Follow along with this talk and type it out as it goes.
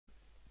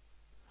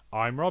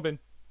I'm Robin.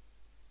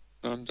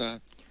 I'm Dan.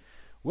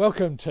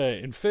 Welcome to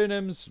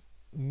Infernum's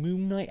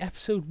Moon Knight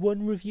Episode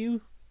 1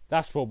 review.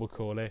 That's what we'll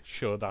call it.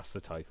 Sure, that's the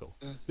title.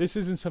 This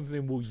isn't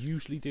something we'll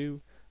usually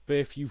do, but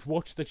if you've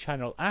watched the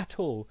channel at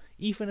all,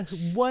 even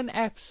one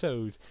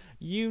episode,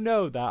 you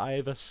know that I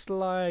have a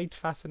slight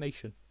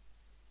fascination.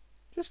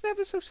 Just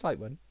never so slight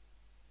one.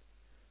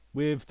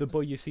 With the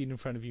boy you're seeing in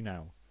front of you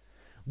now.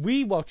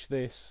 We watched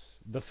this,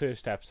 the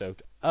first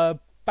episode,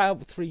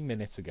 about 3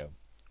 minutes ago.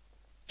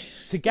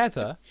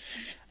 Together,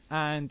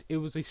 and it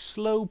was a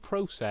slow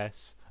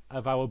process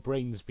of our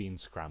brains being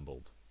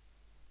scrambled.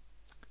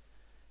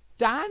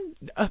 Dan,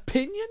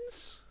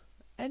 opinions?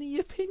 Any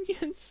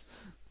opinions?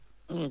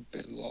 I'm a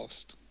bit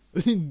lost.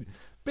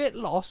 Bit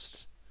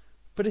lost,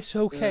 but it's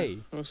okay.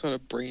 Yeah, I also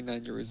had a brain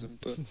aneurysm,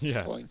 but it's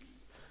Yeah. fine.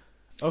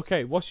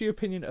 Okay, what's your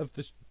opinion of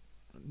the,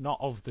 not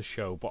of the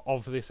show, but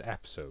of this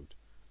episode?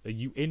 Are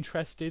you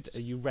interested?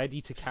 Are you ready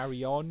to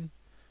carry on?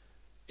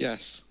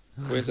 Yes.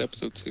 Where's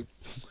episode 2?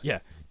 Yeah,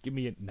 give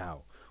me it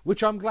now.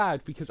 Which I'm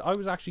glad, because I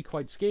was actually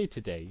quite scared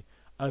today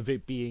of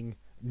it being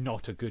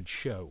not a good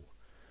show.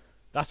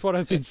 That's what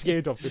I've been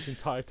scared of this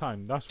entire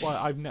time. That's why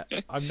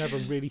I've never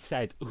really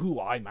said,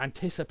 "Ooh, I'm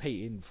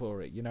anticipating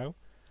for it," you know?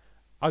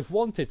 I've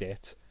wanted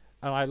it,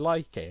 and I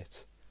like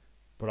it,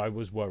 but I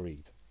was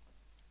worried.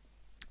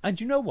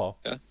 And you know what?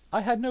 Yeah. I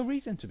had no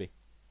reason to be.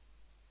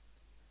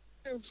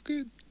 It was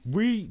good.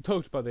 We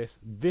talked about this.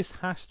 This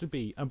has to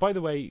be... And by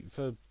the way,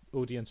 for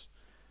audience,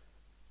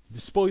 the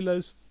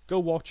spoilers, go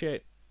watch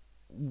it.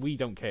 We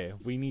don't care.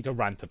 We need to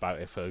rant about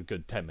it for a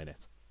good 10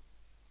 minutes.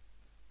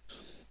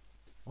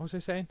 What was I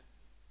saying?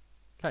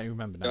 Can't even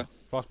remember now. Yeah.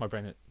 Lost my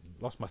brain.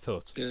 Lost my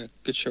thoughts. Yeah,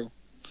 good show.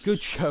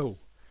 Good show.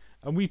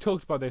 And we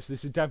talked about this.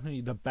 This is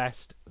definitely the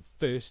best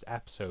first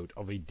episode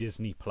of a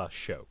Disney Plus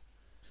show.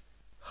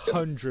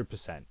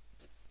 100%.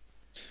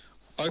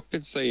 I've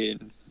been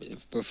saying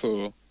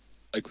before,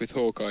 like with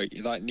Hawkeye,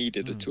 that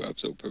needed a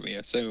 2-episode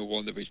premiere. Same with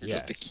WandaVision,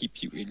 just to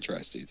keep you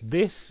interested.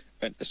 This...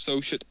 And so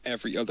should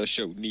every other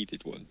show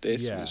needed one.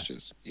 This was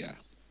just,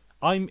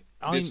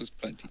 this was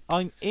plenty.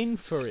 I'm in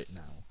for it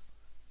now.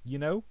 You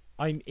know?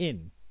 I'm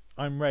in.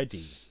 I'm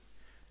ready.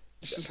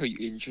 This is how you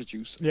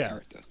introduce a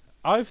character.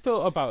 I've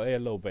thought about it a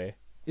little bit.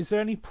 Is there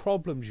any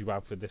problems you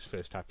have with this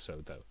first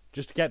episode, though?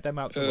 Just to get them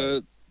out the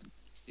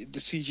way. The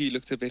CG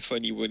looked a bit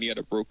funny when he had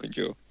a broken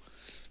jaw.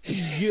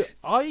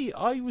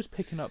 I was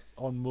picking up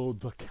on more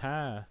the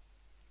car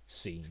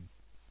scene.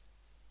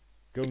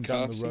 Going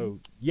down the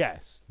road.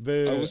 Yes.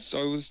 I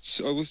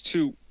was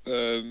too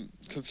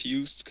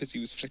confused because he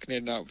was flicking in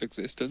and out of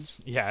existence.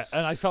 Yeah,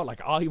 and I felt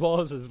like I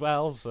was as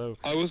well, so...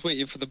 I was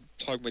waiting for the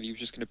time when he was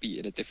just going to be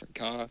in a different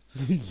car.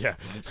 Yeah.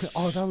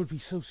 Oh, that would be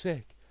so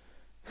sick.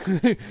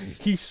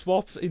 He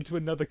swaps into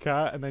another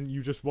car and then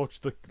you just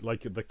watch the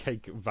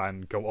cake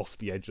van go off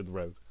the edge of the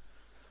road.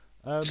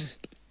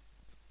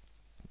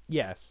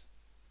 Yes.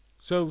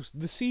 So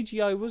the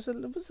CGI was a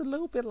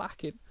little bit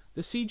lacking.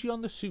 The CG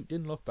on the suit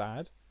didn't look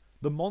bad.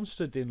 The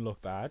monster didn't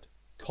look bad.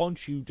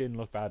 Khonshu didn't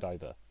look bad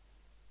either.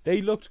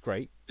 They looked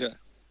great. Yeah.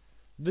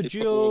 The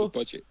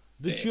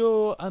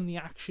jaw and the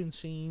action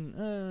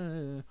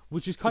scene,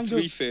 which is kind of... To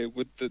be fair,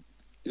 with the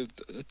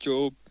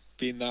jaw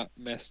being that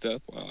messed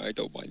up, well, I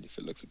don't mind if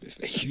it looks a bit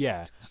fake.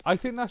 Yeah. I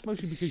think that's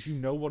mostly because you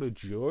know what a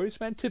jaw is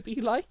meant to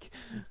be like.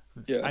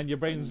 Yeah. And your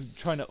brain's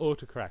trying to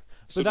autocorrect.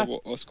 So that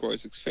what Oscar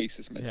Isaac's face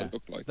is meant to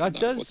look like. That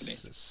does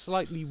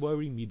slightly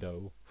worry me,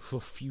 though, for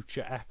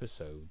future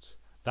episodes.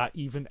 That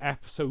even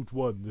episode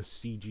 1, the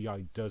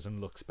CGI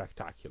doesn't look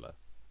spectacular.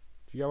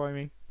 Do you get what I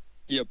mean?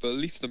 Yeah, but at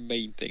least the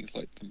main things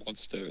like the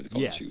monster, the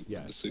Khonshu,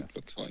 and the suit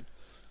looked fine.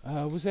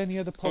 Was there any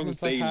other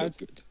problems I had? Look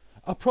good.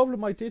 A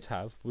problem I did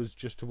have was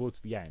just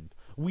towards the end.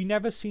 We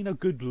never seen a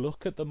good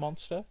look at the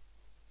monster.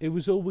 It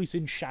was always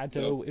in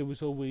shadow. No. It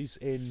was always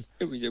in...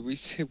 Yeah, we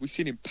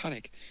seen him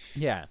panic.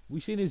 Yeah,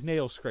 we seen his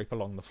nails scrape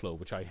along the floor,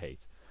 which I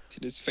hate.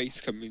 Seen his face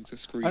coming to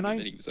scream, and then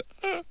he was like...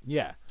 Ah!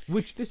 Yeah,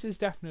 which this is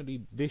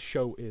definitely... This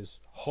show is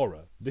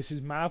horror. This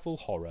is Marvel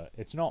horror.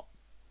 It's not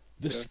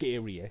the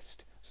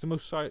scariest. It's the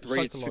most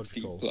psychological.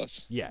 16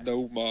 plus. Yes.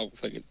 No Marvel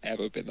thing has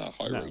ever been that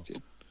high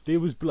rated. There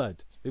was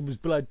blood. There was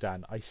blood,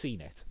 Dan. I seen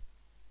it.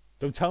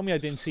 Don't tell me I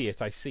didn't see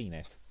it. I seen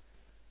it.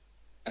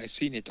 I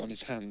seen it on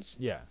his hands.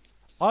 Yeah.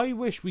 I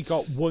wish we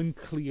got one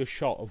clear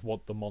shot of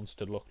what the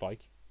monster looked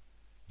like.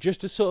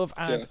 Just to sort of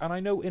add... And I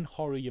know in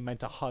horror you're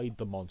meant to hide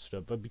the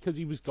monster, but because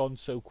he was gone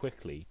so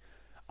quickly,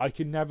 I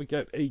can never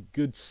get a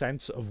good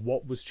sense of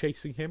what was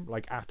chasing him,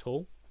 like, at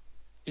all.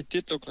 It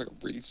did look like a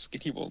really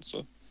skinny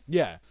monster.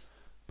 Yeah.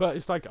 But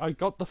it's like, I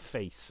got the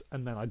face,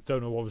 and then I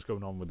don't know what was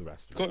going on with the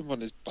rest of it. Got him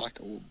on his back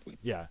at one point.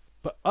 Yeah.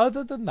 But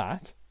other than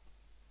that...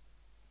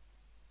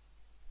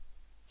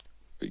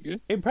 Pretty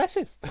good.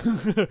 Impressive.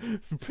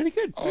 Pretty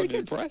good. I'm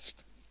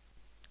impressed.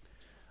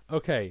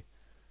 Okay.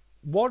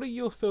 What are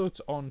your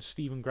thoughts on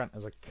Stephen Grant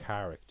as a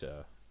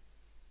character?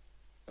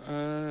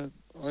 I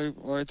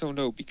don't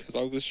know, because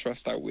I was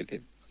stressed out with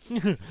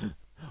him.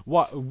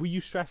 What, were you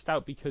stressed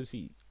out because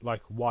he...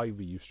 Like, why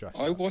were you stressed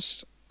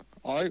out?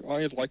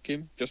 I like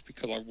him just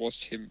because I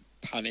watched him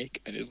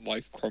panic and his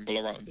life crumble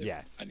around him.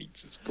 Yes. And he's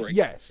just great.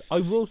 Yes, I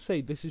will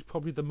say this is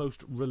probably the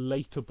most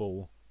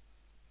relatable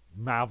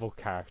Marvel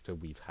character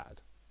we've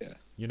had. Yeah.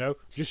 You know,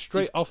 just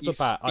straight off the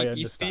bat, I understand.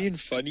 He's being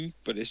funny,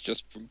 but it's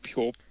just from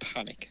pure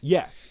panic.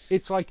 Yes,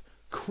 it's like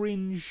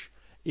cringe,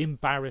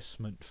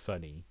 embarrassment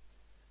funny,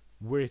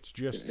 where it's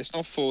just... It's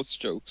not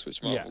forced jokes,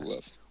 which Marvel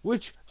love.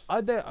 Which,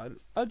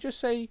 I'll just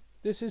say,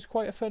 this is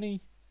quite a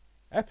funny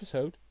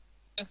episode.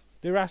 Yeah.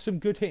 There are some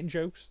good hitting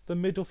jokes. The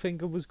middle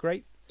finger was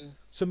great. Yeah.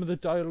 Some of the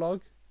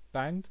dialogue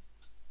banged,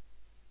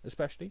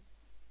 especially.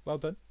 Well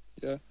done.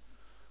 Yeah.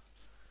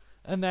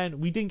 And then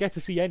we didn't get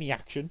to see any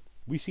action.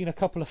 We seen a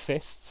couple of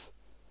fists.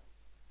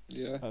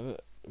 Yeah.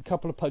 A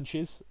couple of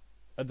punches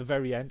at the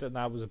very end, and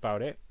that was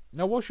about it.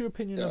 Now, what's your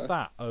opinion of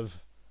that?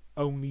 Of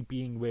only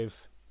being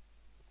with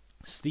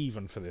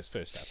Stephen for this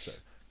first episode?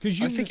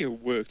 Because I think it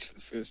worked for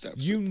the first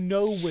episode. You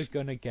know we're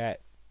gonna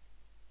get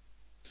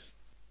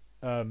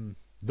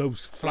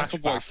those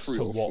flashbacks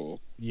to what.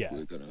 Yeah.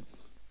 We're gonna.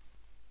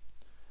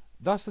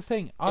 That's the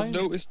thing. I've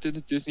noticed in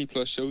the Disney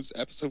Plus shows,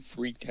 episode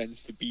 3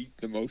 tends to be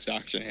the most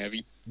action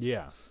heavy.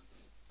 Yeah,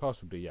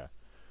 possibly. Yeah.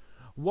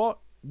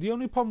 The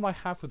only problem I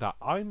have with that,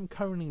 I'm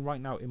currently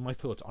right now in my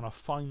thoughts on a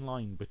fine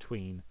line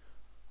between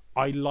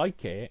I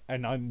like it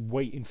and I'm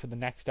waiting for the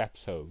next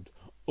episode,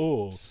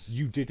 or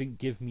you didn't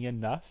give me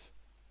enough.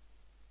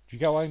 Do you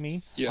get what I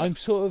mean? Yeah. I'm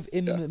sort of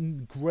in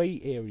the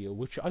grey area,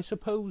 which I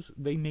suppose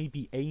they may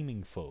be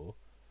aiming for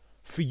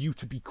you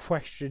to be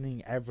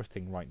questioning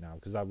everything right now,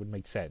 because that would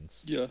make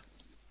sense. Yeah.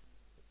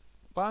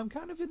 But I'm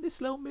kind of in this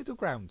little middle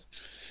ground.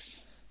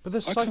 But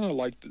I kind of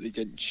like that they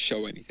didn't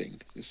show anything.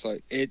 It's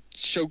like, it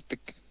showed the...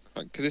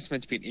 Because this is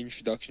meant to be an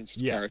introduction to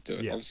the character.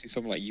 Yeah. Obviously,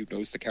 someone like you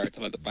knows the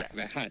character like the back of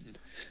their hand.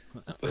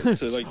 But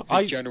to like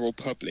the general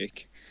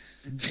public...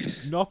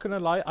 Not gonna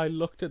lie, I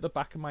looked at the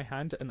back of my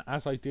hand, and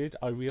as I did,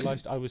 I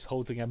realised I was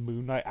holding a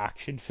Moon Knight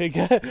action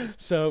figure.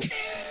 So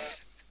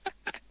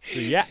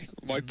yeah.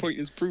 My point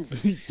is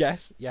proven.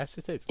 Yes,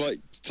 it is. Like,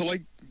 to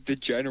like the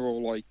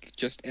general, like,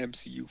 just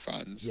MCU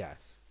fans. Yes.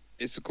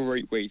 It's a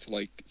great way to,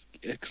 like,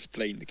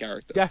 explain the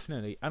character.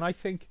 Definitely. And I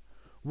think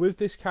with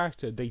this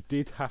character, they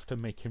did have to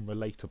make him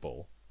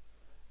relatable,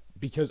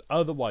 because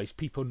otherwise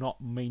people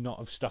may not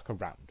have stuck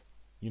around,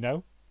 you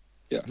know?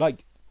 Yeah.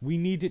 Like, we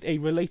needed a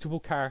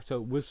relatable character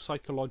with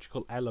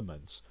psychological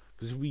elements,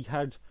 because we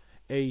had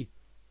a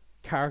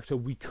character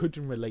we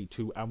couldn't relate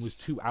to and was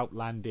too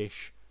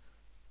outlandish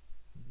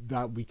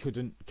that we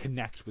couldn't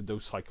connect with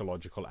those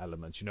psychological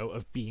elements, you know,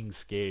 of being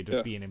scared,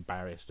 of being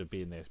embarrassed, of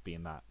being this,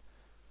 being that.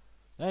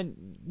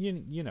 And,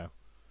 you know.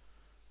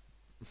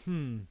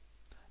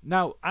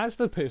 Now, as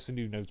the person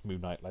who knows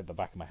Moon Knight like the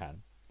back of my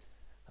hand,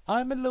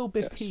 I'm a little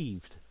bit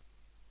peeved.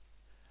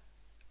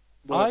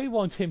 Well, I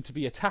want him to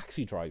be a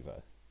taxi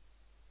driver.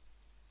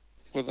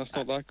 Well, that's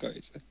not that guy,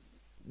 is it?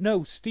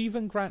 No,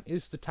 Stephen Grant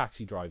is the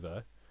taxi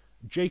driver.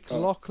 Jake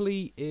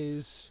Lockley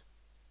is...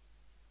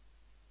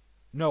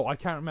 No, I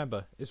can't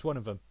remember. It's one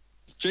of them.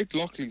 Jake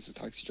Lockley's the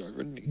taxi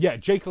driver, isn't he? Yeah,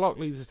 Jake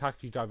Lockley is the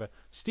taxi driver.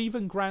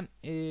 Stephen Grant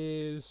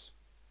is...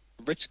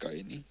 Rich guy,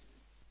 isn't he?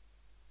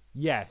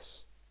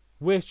 Yes.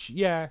 Which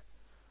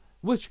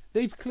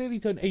they've clearly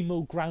done a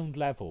more ground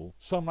level.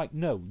 So I'm like,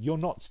 no, you're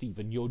not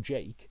Stephen, you're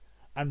Jake.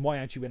 And why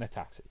aren't you in a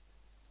taxi?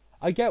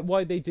 I get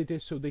why they did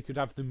this, so they could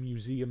have the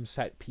museum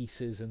set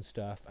pieces and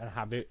stuff and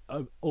have it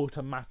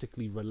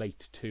automatically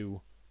relate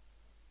to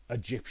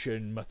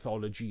Egyptian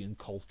mythology and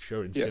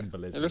culture and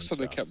symbolism. It looks like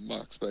they kept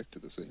Mark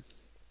Spector the same.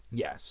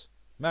 Yes.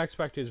 Mark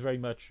Spector is very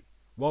much...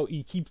 Well,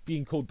 he keeps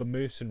being called the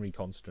mercenary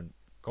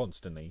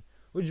constantly,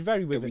 which is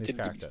very within his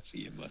character. Really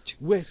see him much.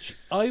 Which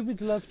I would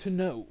love to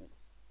know.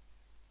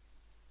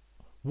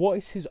 What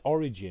is his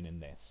origin in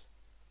this?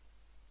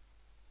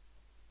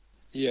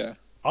 Yeah.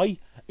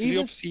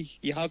 Obviously,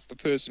 he has the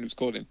person who's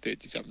called him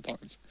 37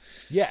 times.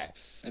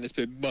 Yes. And it's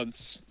been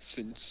months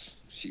since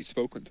she's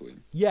spoken to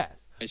him. Yes.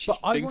 And she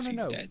thinks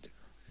he's dead.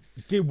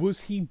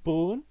 Was he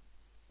born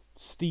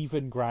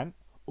Stephen Grant,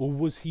 or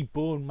was he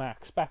born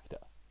Mark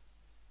Spector?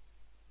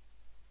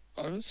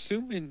 I'm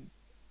assuming...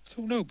 I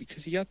don't know,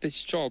 because he had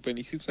this job, and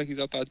he seems like he's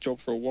had that job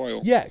for a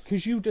while. Yeah,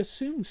 because you'd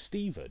assume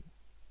Stephen,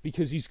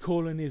 because he's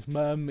calling his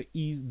mum,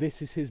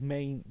 this is his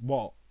main...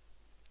 What?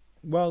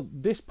 Well,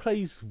 this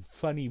plays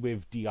funny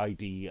with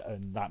DID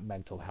and that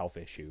mental health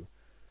issue.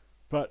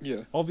 But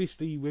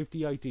obviously with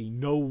DID,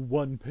 no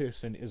one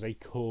person is a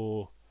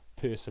core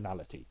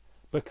personality.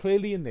 But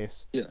clearly in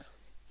this,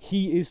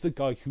 he is the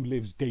guy who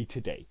lives day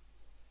to day.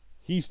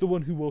 He's the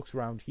one who walks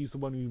around. He's the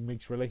one who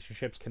makes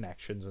relationships,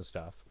 connections and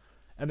stuff.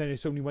 And then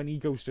it's only when he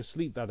goes to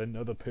sleep that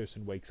another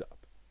person wakes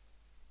up.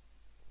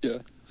 Yeah.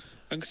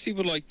 I can see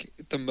with, like,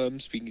 the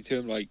mum speaking to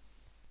him, like,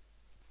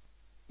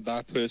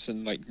 that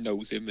person, like,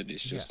 knows him and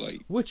it's just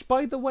like... Which,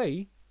 by the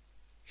way,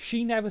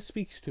 she never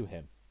speaks to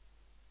him.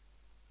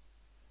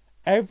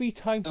 Every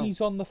time he's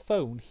on the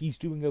phone, he's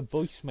doing a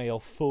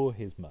voicemail for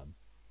his mum.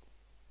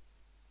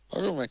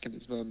 I don't reckon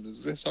his mum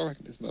exists. I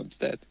reckon his mum's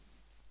dead.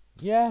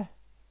 Yeah,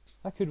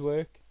 that could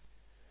work.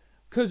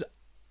 Because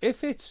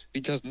if it's... He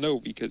doesn't know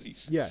because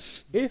he's... Yeah,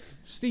 if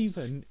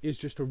Stephen is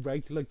just a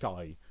regular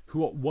guy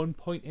who at one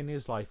point in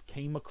his life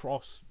came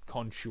across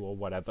Khonshu or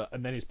whatever,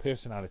 and then his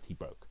personality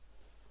broke.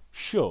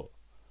 Sure.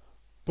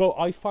 But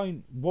I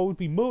find what would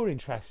be more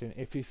interesting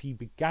if he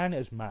began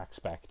as Mark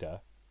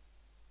Spector,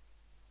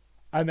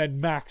 and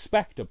then Mark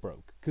Spector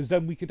broke, because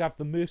then we could have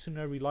the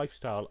mercenary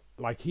lifestyle,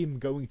 like him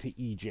going to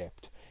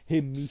Egypt,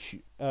 him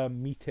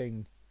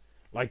meeting,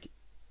 like,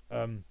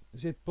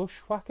 is it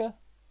Bushwhacker?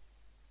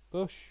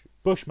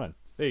 Bushman.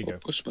 There you go.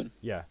 Bushman.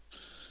 Yeah.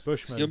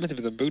 Bushman. You're meant to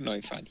be the Moon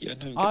Knight fan. You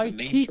don't I get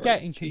the keep names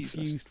getting right.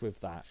 confused with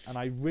that, and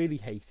I really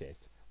hate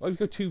it. Well, we've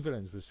got two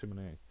villains with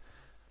similar names.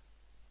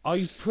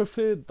 I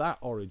preferred that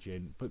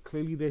origin, but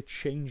clearly they're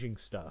changing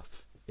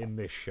stuff in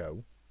this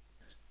show.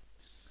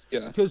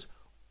 Yeah. Because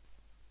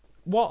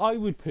what I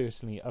would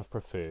personally have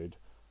preferred,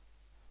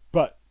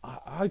 but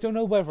I don't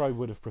know whether I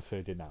would have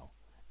preferred it now,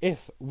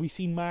 if we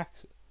see Mark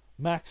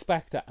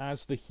Spector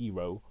as the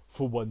hero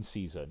for one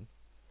season,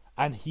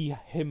 and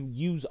him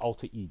use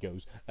alter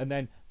egos, and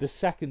then the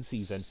second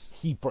season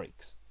he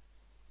breaks.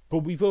 But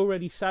we've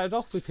already started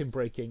off with him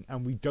breaking,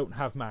 and we don't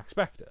have Mark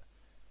Spector.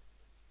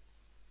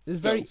 It's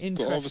a very interesting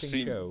but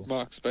obviously show.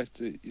 Mark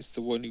Spector is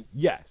the one who...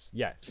 Yes,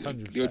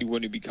 100%. The only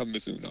one who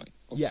becomes Moon Knight,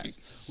 obviously.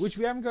 Yes, which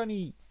we haven't got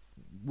any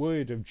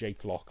word of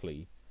Jake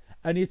Lockley.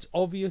 And it's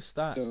obvious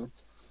that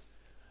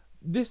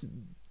there's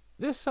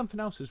something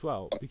else as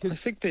well. Because I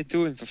think they're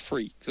doing for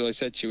free, because I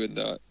said to you in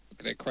their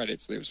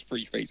credits there was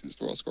free faces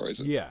for Oscar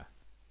Isaac. Yeah.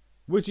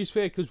 Which is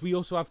fair, because we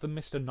also have the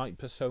Mr. Knight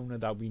persona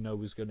that we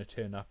know is going to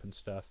turn up and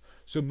stuff.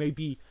 So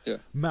maybe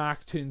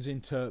Mark turns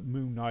into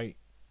Moon Knight,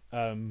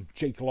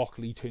 Jake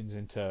Lockley turns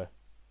into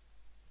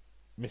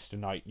Mr.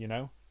 Knight, you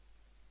know?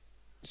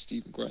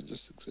 Stephen Grant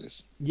just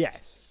exists.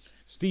 Yes.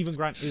 Stephen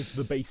Grant is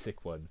the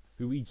basic one,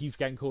 who he keeps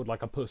getting called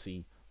like a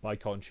pussy by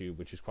Khonshu,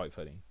 which is quite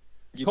funny.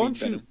 You mean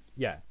Venom?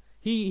 Yeah.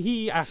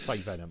 He acts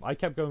like Venom. I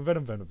kept going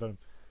Venom.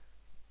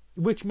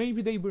 Which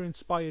maybe they were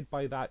inspired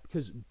by that,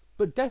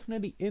 but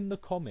definitely in the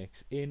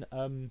comics, in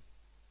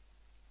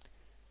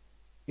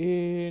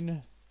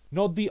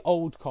not the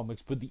old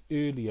comics, but the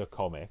earlier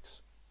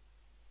comics,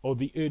 or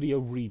the earlier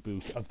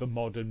reboot of the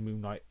modern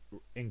Moon Knight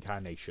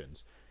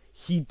incarnations,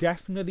 he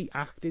definitely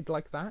acted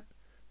like that,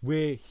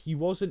 where he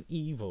wasn't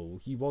evil,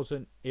 he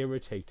wasn't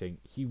irritating,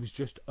 he was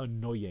just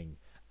annoying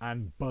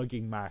and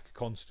bugging Mark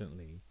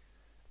constantly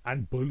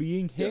and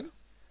bullying him,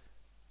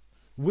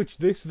 which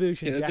this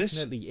version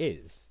definitely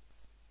is,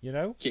 you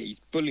know? Yeah, he's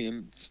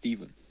bullying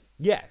Stephen.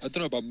 Yes. I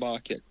don't know about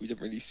Mark yet, we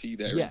didn't really see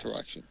their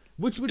interaction.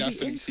 Which would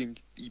definitely seem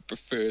he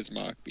prefers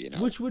Mark being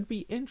out. Which would be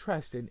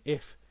interesting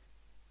if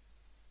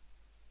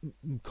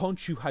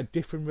Khonshu had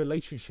different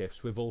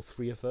relationships with all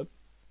three of them.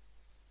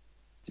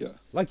 Yeah.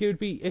 Like, it would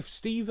be if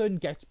Stephen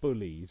gets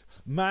bullied,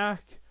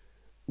 Mark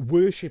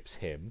worships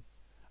him,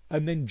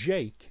 and then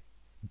Jake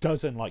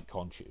doesn't like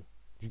Khonshu. Do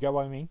you get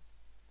what I mean?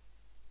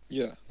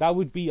 Yeah. That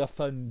would be a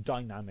fun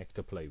dynamic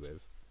to play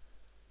with.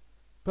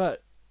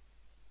 But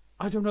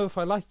I don't know if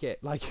I like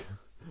it. Like,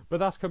 but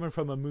that's coming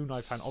from a Moon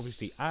Knight fan,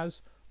 obviously.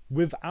 As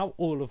without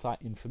all of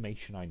that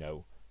information, I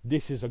know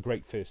this is a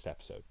great first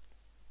episode.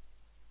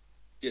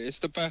 Yeah, it's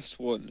the best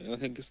one. I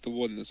think it's the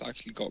one that's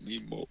actually got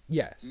me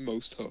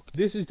most hooked.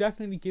 This is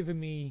definitely giving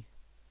me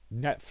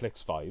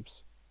Netflix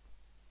vibes.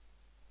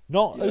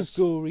 Not as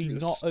gory,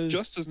 not as...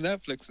 Just as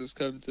Netflix has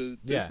come to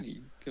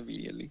Disney,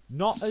 conveniently.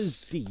 Not as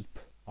deep,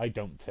 I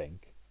don't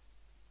think.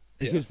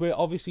 Because we're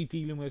obviously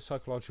dealing with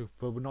psychological,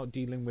 but we're not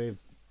dealing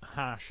with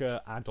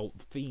harsher adult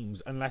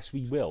themes, unless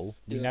we will.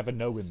 We never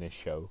know in this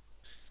show.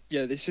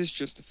 Yeah, this is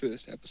just the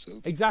first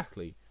episode.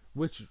 Exactly.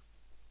 Which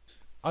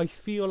I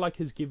feel like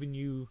has given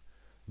you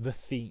the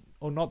theme,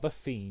 or not the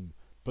theme,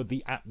 but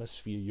the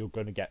atmosphere you're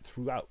going to get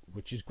throughout,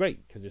 which is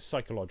great, because it's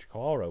psychological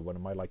horror, one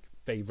of my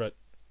favourite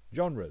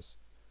genres.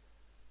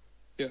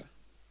 Yeah.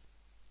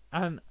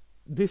 And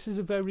this is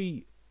a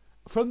very...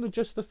 From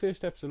just the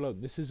first episode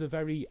alone, this is a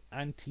very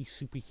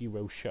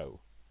anti-superhero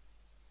show.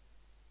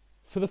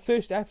 For the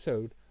first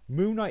episode,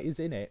 Moon Knight is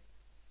in it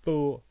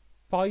for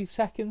 5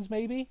 seconds,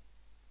 maybe?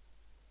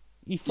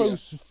 He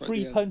throws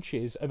 3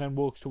 punches and then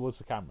walks towards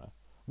the camera,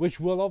 which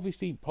we'll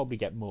obviously probably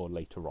get more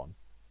later on.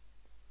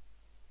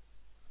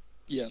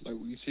 Yeah, like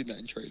we've seen that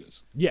in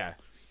trailers. Yeah,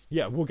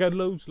 we'll get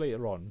loads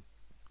later on.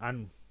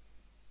 And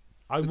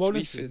I want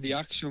to fair, the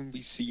action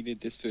we've seen in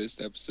this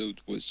first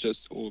episode was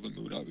just all the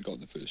Moon Knight we got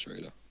in the first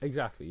trailer.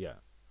 Exactly, yeah.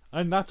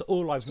 And that's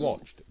all I've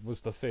watched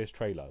was the first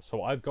trailer.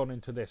 So I've gone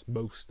into this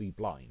mostly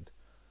blind.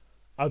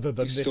 Other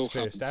than this first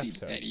episode. Still haven't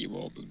seen any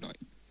more Moon Knight.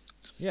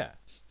 Yeah.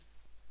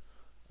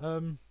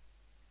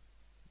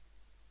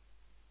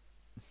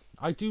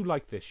 I do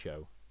like this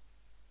show.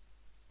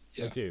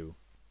 Yeah. I do.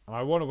 And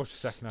I want to watch the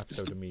second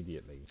episode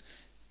immediately.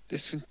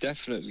 This is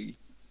definitely...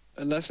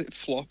 Unless it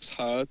flops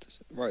hard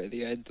right at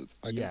the end,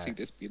 I can see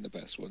this being the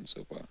best one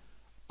so far.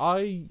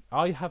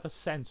 I have a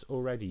sense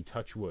already,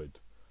 touch wood,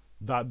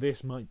 that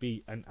this might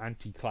be an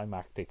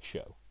anticlimactic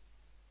show.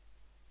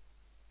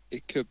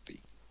 It could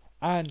be.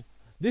 And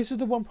this is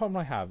the one problem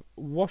I have.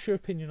 What's your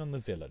opinion on the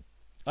villain?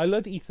 I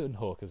love Ethan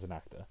Hawke as an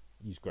actor.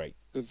 He's great.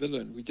 The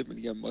villain, we didn't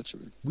really get much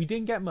of him. We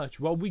didn't get much.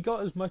 Well, we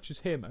got as much as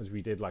him as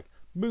we did,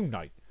 Moon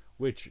Knight.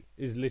 which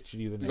is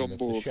literally the We name got of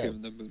more the of show.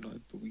 him than Moon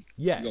Knight, but we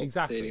Yeah, got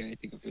exactly. barely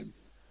anything of him.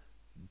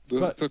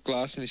 But- Put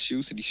glass in his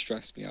shoes and he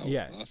stressed me out.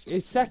 Yeah, That's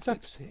it sets what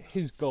up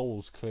his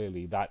goals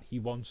clearly, that he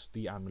wants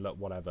the amulet,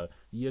 whatever.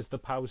 He has the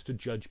powers to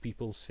judge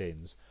people's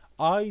sins.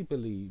 I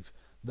believe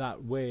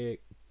that where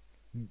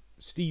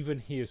Stephen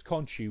hears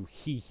Khonshu,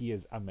 he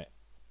hears Amit.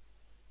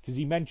 Because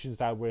he mentions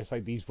that where it's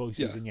like these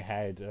voices in your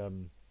head,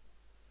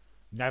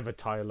 never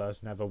tile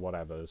us, never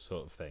whatever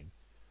sort of thing.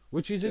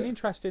 Which is an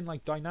interesting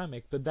like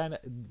dynamic, but then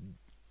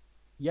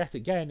yet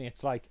again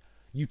it's like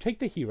you take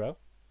the hero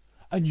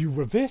and you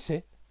reverse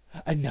it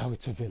and now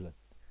it's a villain.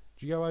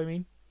 Do you get what I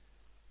mean?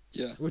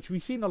 Yeah. Which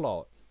we've seen a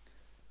lot.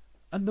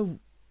 And the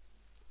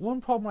one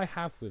problem I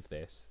have with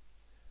this,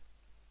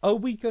 do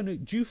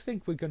you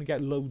think we're gonna get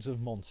loads of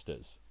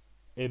monsters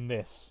in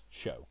this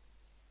show?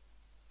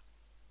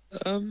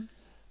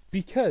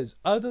 Because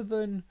other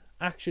than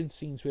action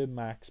scenes with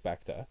Max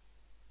Spector,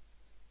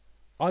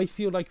 I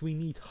feel like we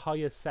need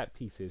higher set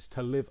pieces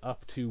to live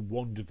up to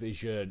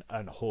WandaVision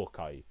and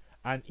Hawkeye,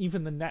 and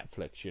even the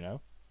Netflix, you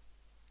know?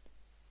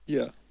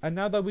 Yeah. And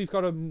now that we've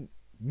got a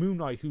Moon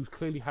Knight who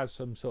clearly has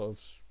some sort of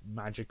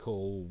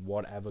magical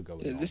whatever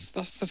going on.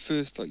 That's the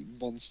first like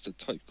monster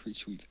type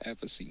creature we've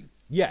ever seen.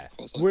 Yeah,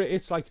 where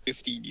it's like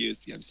 15 years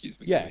the MCU's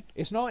been yeah, going.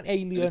 it's not an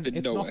alien, been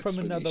it's no not from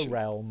another explanation.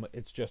 realm,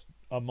 it's just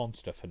a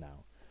monster for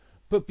now.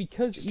 But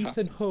because Just Ethan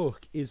happened.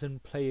 Hawke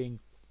isn't playing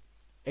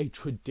a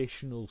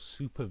traditional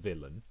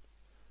supervillain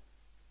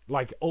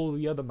like all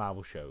the other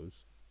Marvel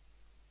shows,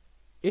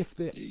 if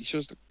the He's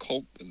just a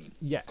cult villain.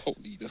 yes, Cult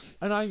leader.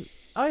 and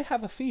I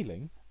have a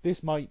feeling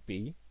this might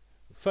be,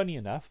 funny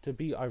enough to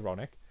be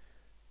ironic,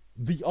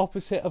 the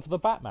opposite of the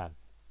Batman.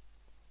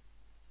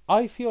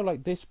 I feel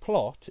like this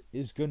plot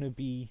is going to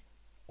be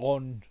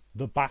on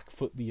the back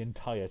foot the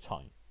entire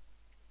time.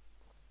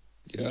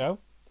 Yeah. You know?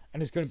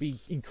 And it's going to be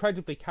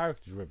incredibly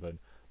character driven,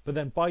 but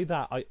then by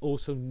that I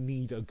also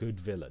need a good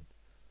villain.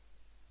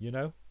 You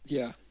know?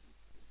 Yeah.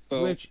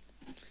 Well, Which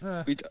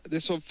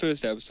this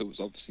first episode was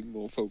obviously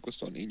more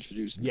focused on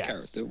introducing Yes. the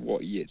character and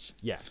what he is.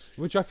 yes,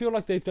 which I feel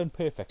like they've done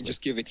perfectly. And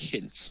just giving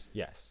hints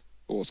Yes.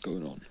 of what's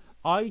going on.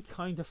 I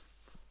kind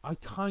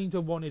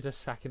of wanted a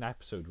second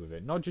episode with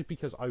it, not just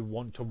because I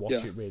want to watch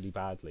Yeah. it really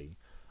badly.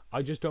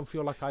 I just don't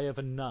feel like I have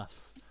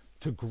enough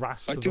to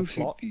grasp I the do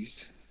plot. think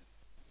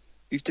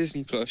these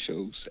Disney Plus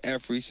shows,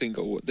 every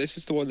single one, this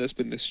is the one that's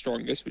been the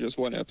strongest with just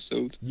one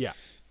episode, Yeah,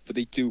 but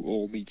they do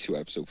all need 2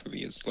 episode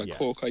premieres. Like Yeah.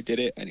 Hawkeye did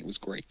it and it was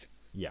great.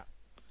 yeah.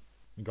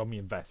 It got me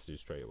invested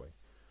straight away.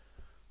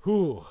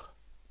 Whew.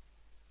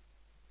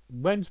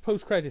 When's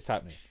post credits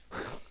happening?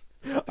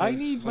 I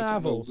need I don't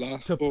Marvel know,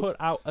 to put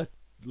out a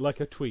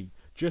tweet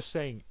just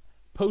saying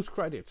post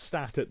credits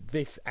start at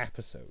this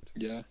episode.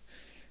 Yeah.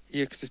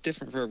 Yeah, because it's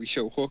different for every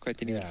show. Hawkeye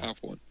didn't even Yeah. have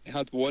one. It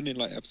had one in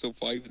like episode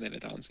 5 and then a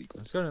dance It's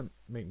sequence. gonna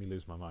make me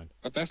lose my mind.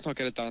 I best not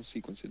get a dance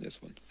sequence in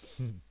this one.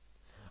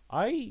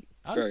 I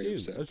Very do,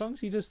 upset. as long as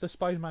he does the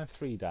Spider-Man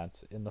 3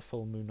 dance in the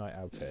full Moon Knight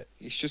outfit.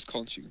 It's just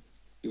Khonshu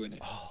doing it.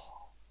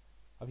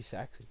 That'd be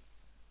sexy.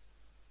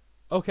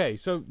 Okay,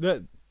 so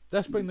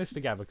let's bring this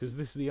together because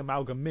this is the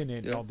Amalgam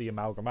Minute, Yeah. not the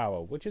Amalgam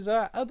Hour, which is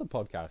our other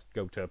podcast.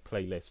 Go to a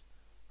playlist.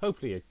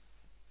 Hopefully it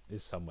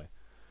is somewhere.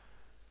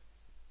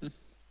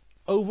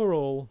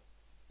 Overall,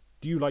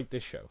 do you like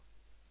this show?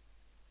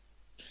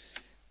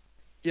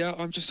 Yeah,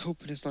 I'm just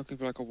hoping it's not going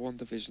to be like a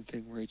WandaVision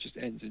thing where it just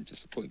ends in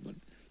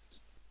disappointment.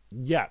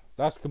 Yeah,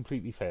 that's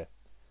completely fair.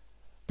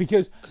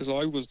 Because Because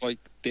I was like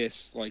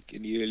this, like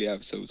in the early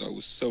episodes, I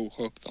was so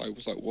hooked. I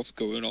was like, what's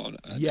going on?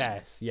 And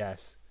yes,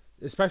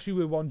 especially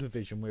with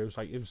WandaVision, where it was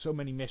like there was so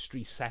many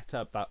mysteries set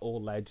up that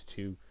all led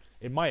to,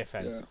 in my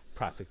offense, Yeah.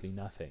 practically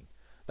nothing.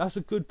 That's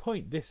a good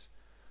point. This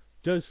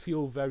does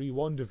feel very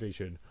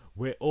WandaVision,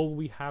 where all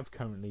we have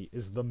currently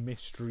is the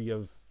mystery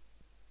of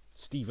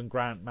Stephen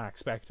Grant,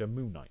 Max Spector,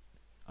 Moon Knight,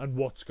 and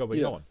what's going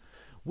Yeah. on,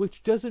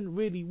 which doesn't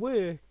really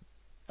work,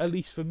 at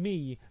least for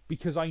me,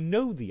 because I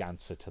know the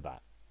answer to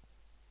that.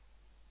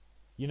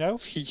 You know?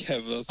 yeah,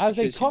 but that's As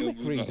a because comic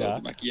you know, moving reader,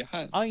 the back of your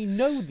hand. I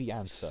know the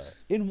answer.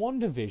 In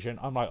WandaVision,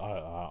 I'm like,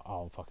 I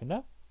don't fucking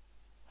know.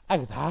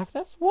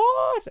 That's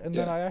what? And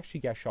then Yeah. I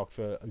actually get shocked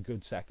for a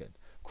good second.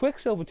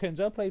 Quicksilver turns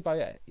up, played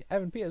by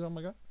Evan Peters. Oh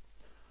my god.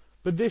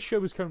 But this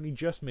show is currently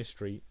just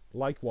mystery,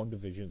 like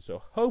WandaVision,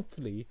 so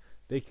hopefully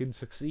they can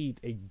succeed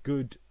a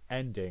good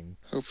ending.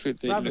 Hopefully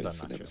they rather learn than from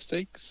that their show.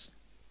 mistakes.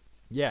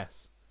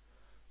 Yes.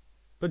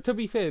 But to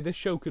be fair, this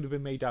show could have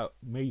been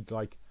made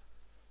like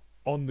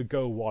on the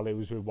go while it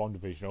was with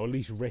WandaVision, or at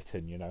least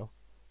written, you know?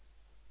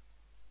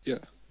 Yeah.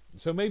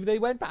 So maybe they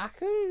went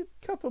back a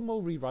couple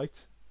more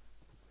rewrites.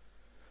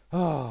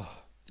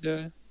 Oh,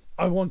 Yeah.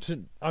 I want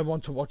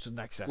to watch the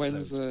next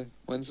episode.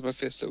 When's the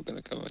Mephisto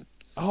going to come in?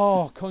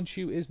 Oh,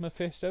 Khonshu is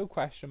Mephisto?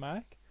 Question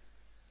mark.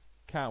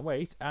 Can't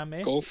wait.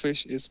 Amit.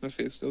 Goldfish is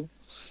Mephisto.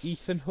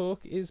 Ethan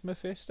Hawke is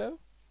Mephisto.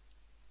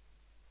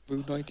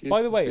 Moon Knight is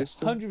By the way,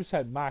 Mephisto.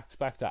 100% Max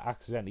Spector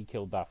accidentally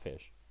killed that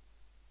fish,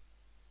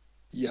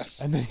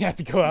 Yes. and then he had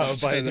to go out and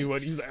That's buy a fair. new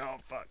one. He was like, "Oh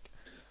fuck."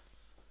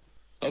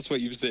 That's what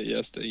he was there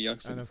yesterday. He And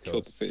accidentally of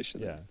killed course, the fish.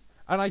 And Yeah,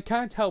 and I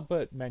can't help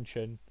but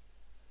mention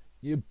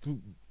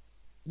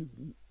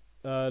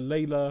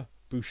Layla,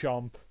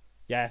 Bouchamp,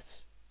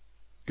 yes,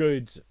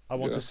 good. I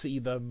want to see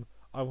them.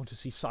 I want to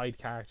see side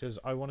characters.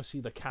 I want to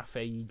see the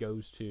cafe he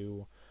goes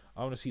to.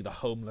 I want to see the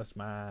homeless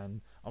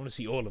man. I want to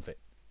see all of it.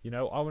 You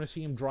know, I want to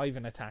see him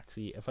driving a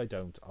taxi. If I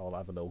don't, I'll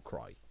have a little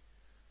cry.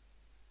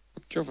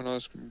 Drive an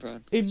ice cream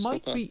van. It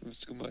might be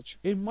too much.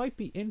 It might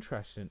be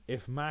interesting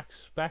if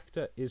Max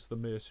Spector is the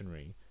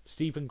mercenary,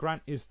 Stephen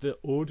Grant is the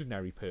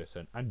ordinary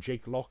person, and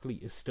Jake Lockley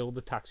is still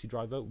the taxi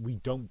driver. We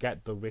don't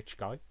get the rich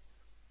guy.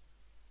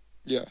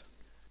 Yeah.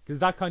 Because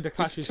that kind of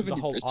clashes with the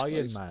whole Iron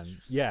guys. Man.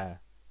 Yeah,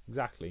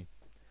 exactly.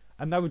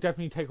 And that would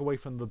definitely take away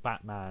from the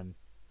Batman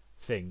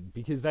thing,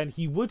 because then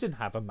he wouldn't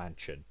have a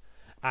mansion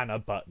and a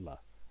butler,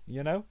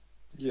 you know?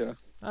 Yeah.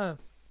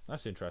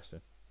 That's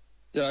interesting.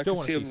 Yeah, I can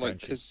see him, like,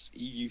 because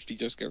he usually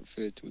does get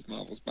referred to as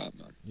Marvel's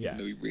Batman, even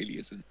though he really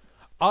isn't.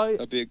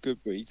 That'd be a good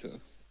way to...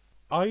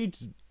 I'd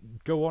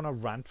go on a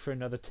rant for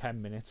another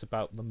 10 minutes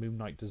about the Moon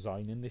Knight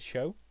design in this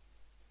show.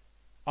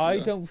 I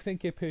don't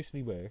think it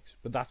personally works,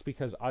 but that's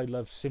because I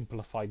love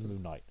simplified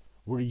Moon Knight,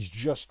 where he's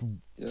just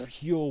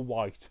pure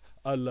white,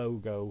 a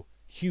logo,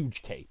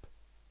 huge cape.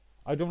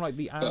 I don't like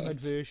the armored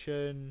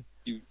version.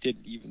 You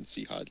didn't even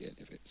see hardly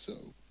any of it,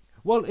 so...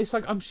 Well, it's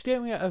like I'm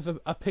staring at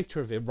a picture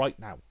of it right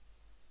now.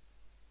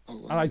 Oh,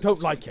 well, and I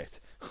don't like it.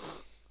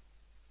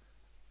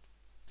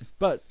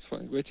 But it's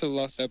fine. Wait till the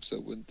last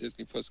episode when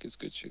Disney Plus gets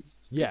good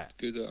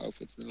good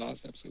outfits in the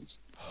last episodes.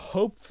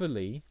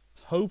 Hopefully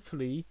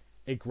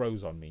it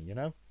grows on me, you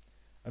know?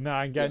 And then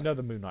I can get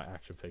another Moon Knight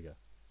action figure.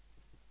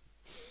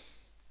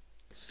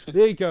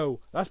 There you go.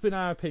 That's been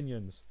our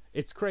opinions.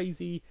 It's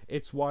crazy.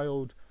 It's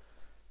wild.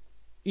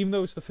 Even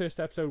though it's the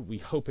first episode, we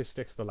hope it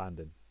sticks the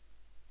landing.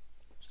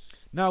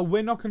 Now,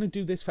 we're not going to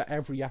do this for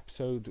every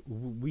episode.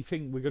 We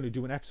think we're going to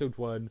do an episode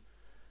 1,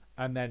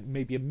 and then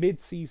maybe a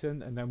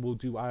mid-season, and then we'll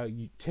do our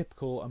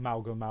typical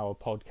Amalgam Hour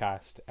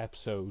podcast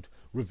episode,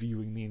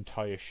 reviewing the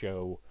entire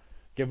show,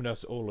 giving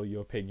us all of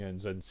your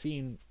opinions, and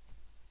seeing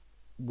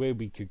where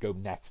we could go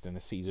next in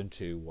a season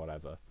 2,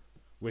 whatever.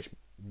 Wish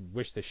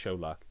this show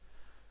luck.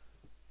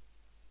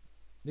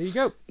 There you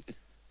go.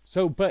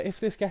 So, but if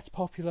this gets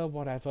popular,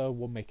 whatever,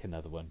 we'll make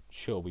another one.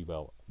 Sure, we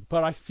will.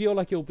 But I feel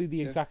like it'll be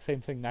the exact same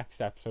thing next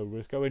episode, where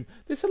it's going,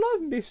 there's a lot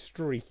of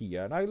mystery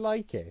here, and I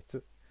like it.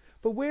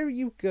 But where are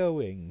you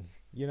going?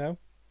 You know?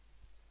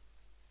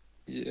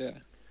 Yeah.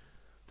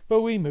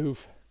 But we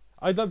move.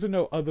 I'd love to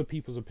know other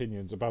people's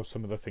opinions about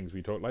some of the things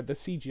we talk. Like, the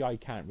CGI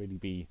can't really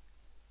be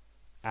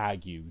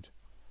argued.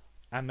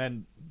 And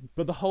then,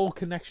 but the whole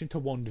connection to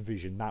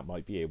WandaVision, that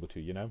might be able to,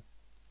 you know?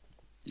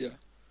 Yeah.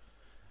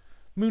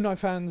 Moon Knight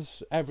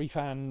fans, every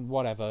fan,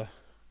 whatever,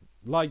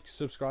 like,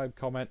 subscribe,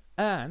 comment,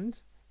 and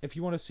if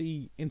you want to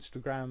see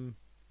Instagram,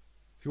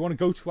 if you want to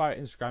go to our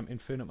Instagram,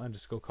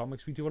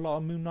 Infernum_Comics, we do a lot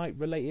of Moon Knight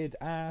related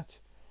art,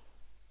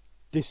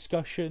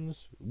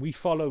 discussions. We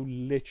follow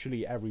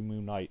literally every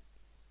Moon Knight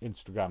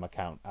Instagram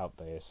account out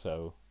there,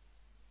 so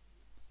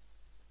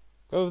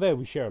over there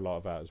we share a lot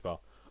of that as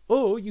well.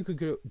 Or you could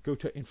go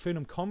to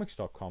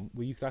infernumcomics.com,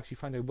 where you could actually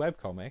find a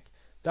webcomic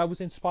that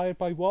was inspired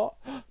by what?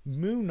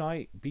 Moon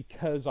Knight,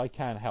 because I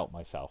can't help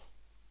myself.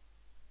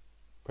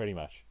 Pretty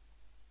much.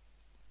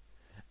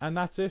 And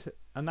that's it.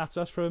 And that's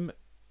us from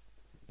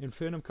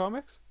Infernum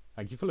Comics.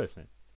 Thank you for listening.